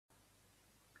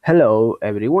Hello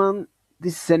everyone,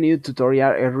 this is a new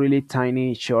tutorial, a really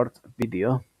tiny short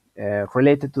video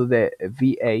related to the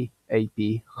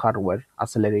VA-API hardware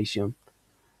acceleration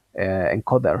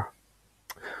encoder.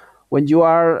 When you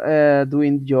are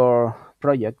doing your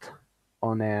project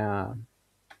on a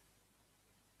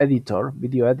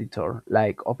video editor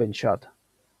like OpenShot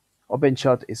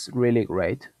is really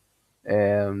great.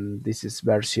 This is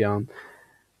version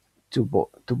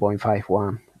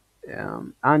 2.51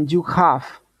 and you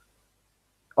have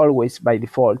always by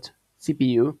default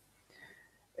CPU.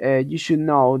 You should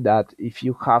know that if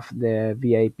you have the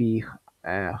VA-API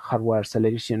hardware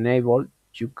acceleration enabled,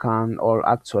 you can or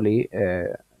actually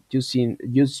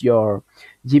use your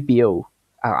GPU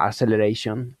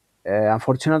acceleration.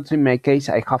 Unfortunately, in my case,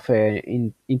 I have a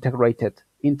integrated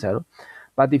Intel,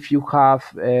 but if you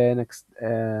have an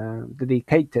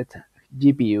dedicated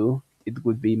GPU, it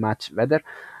would be much better.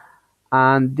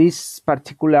 And this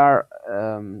particular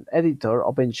editor,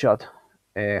 OpenShot,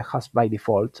 has by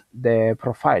default the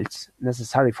profiles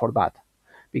necessary for that,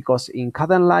 because in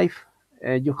Kdenlive Live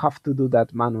you have to do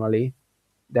that manually.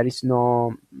 There is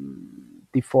no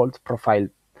default profile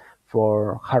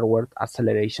for hardware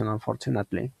acceleration,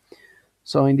 unfortunately.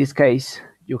 So in this case,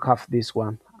 you have this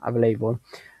one available,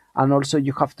 and also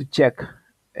you have to check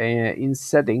in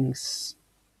settings.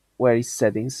 Where is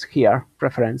settings? Here,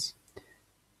 preference,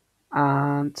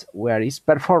 and where is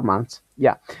performance?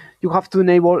 Yeah, you have to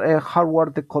enable a hardware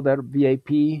decoder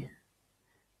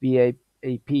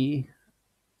VA-APU,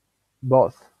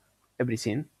 both,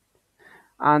 everything.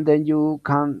 And then you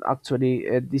can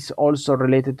actually this also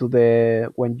related to the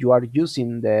when you are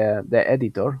using the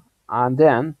editor. And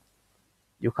then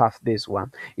you have this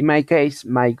one. In my case,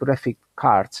 my graphic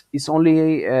card is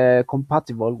only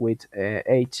compatible with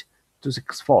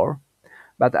H.264.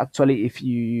 But actually, if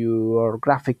your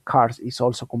graphic card is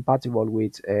also compatible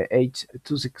with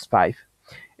H.265,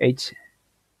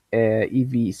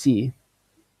 EVC,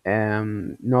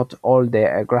 not all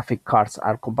the graphic cards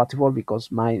are compatible because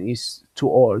mine is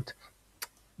too old.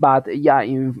 But yeah,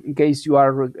 in case you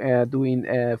are doing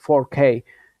a 4K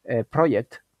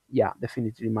project, yeah,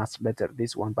 definitely much better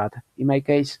this one. But in my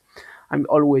case, I'm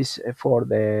always for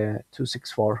the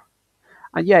 264.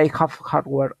 And yeah, I have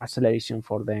hardware acceleration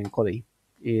for the encoding.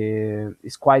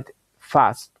 It's quite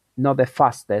fast, not the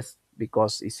fastest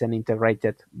because it's an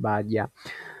integrated, but yeah.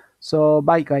 So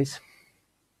bye guys.